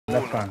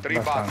fine. 3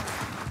 That's boxes.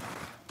 fine.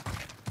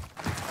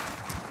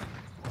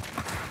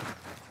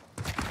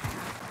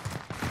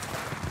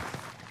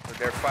 But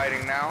they're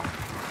fighting now.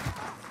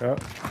 Yep.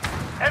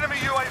 Enemy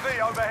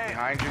UAV overhead.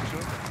 Behind you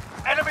too.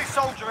 Enemy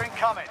soldier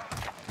incoming.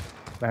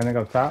 Landing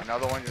up top.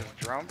 Another one just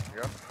jumped.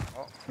 Yep.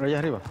 Oh. Allá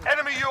arriba.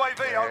 Enemy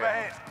UAV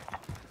overhead.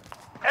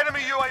 Enemy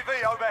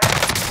UAV overhead.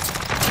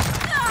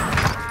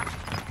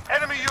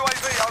 Enemy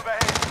UAV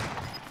overhead.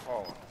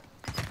 Oh.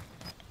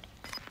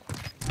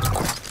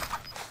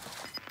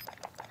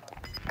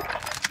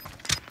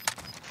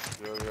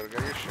 You gotta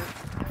get your shit.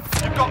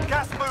 You've got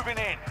gas moving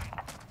in.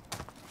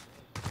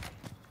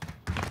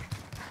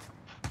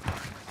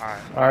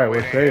 Alright,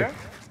 we're waiting safe. here.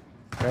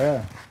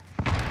 Yeah.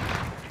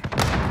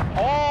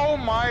 Oh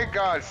my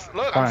God!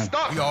 Look, Fine. I'm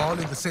stuck. We are all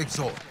in the safe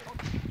zone.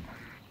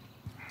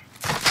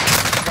 I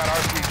got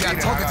RPG and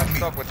I got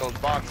stuck with those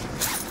boxes.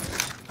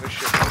 Good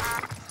shit.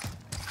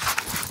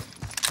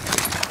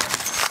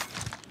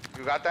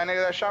 You got that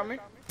nigga that shot me?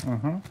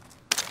 Mm-hmm.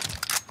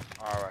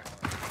 All right.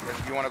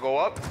 You want to go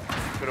up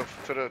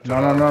to the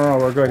No.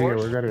 We're good here.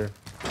 force? We're good here.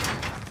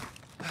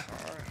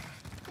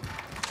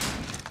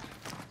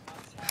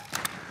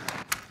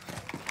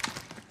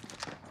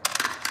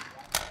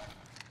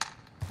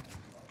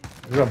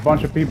 There's a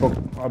bunch of people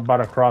about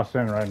to cross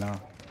in right now.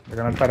 They're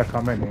gonna try to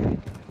come in here.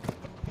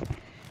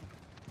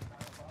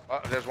 Oh,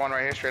 there's one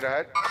right here, straight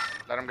ahead.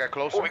 Let him get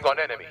closer. Moving on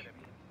enemy.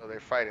 So they're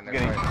fighting.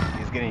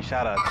 He's getting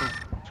shot at too.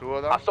 2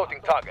 of them. Assaulting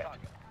target.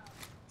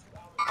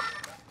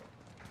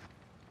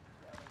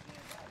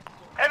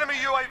 Enemy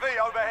UAV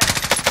overhead.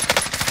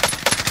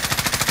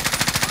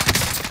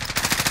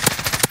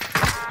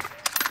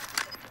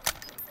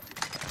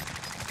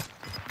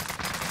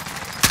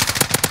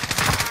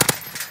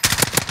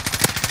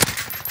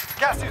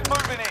 Gas is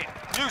moving in.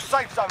 New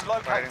safe zone Fighting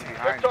located. They're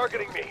behind.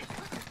 targeting me.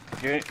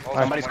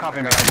 Somebody's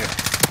copying behind you.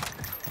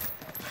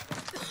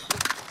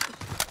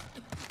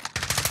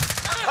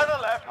 To the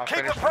left. I'll Keep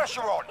finish the him.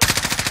 pressure on.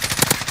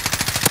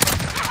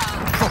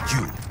 Fuck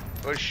you.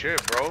 Good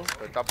shit, bro.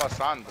 ¿Qué está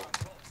pasando?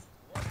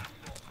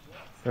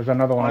 There's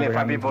another one. Only over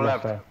 5 here on people the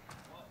left. side.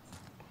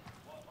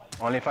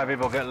 Only 5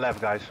 people get left,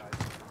 guys.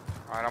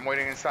 All right, I'm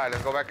waiting inside.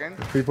 Let's go back in.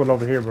 There's people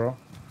over here, bro. All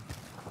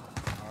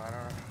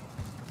right.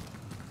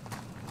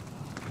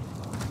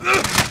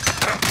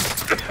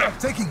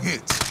 Taking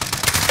hits.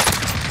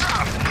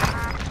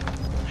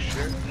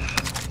 Shit.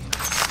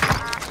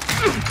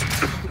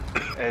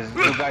 As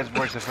you guys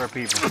versus 4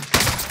 people.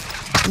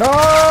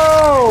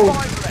 No!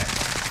 5 left.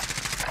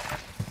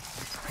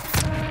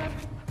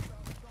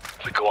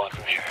 We go on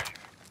from here.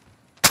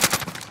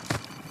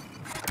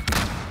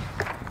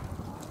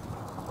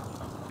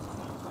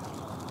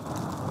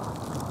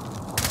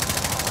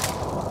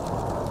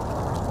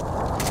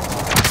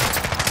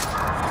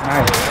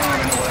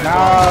 Nice.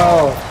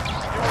 No!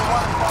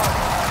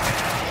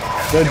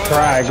 Good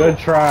try. Good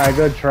try.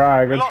 Good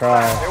try. Good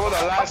try. They were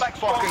the last Come back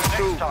strong fucking next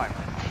 2. time.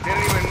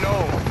 Didn't even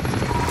know.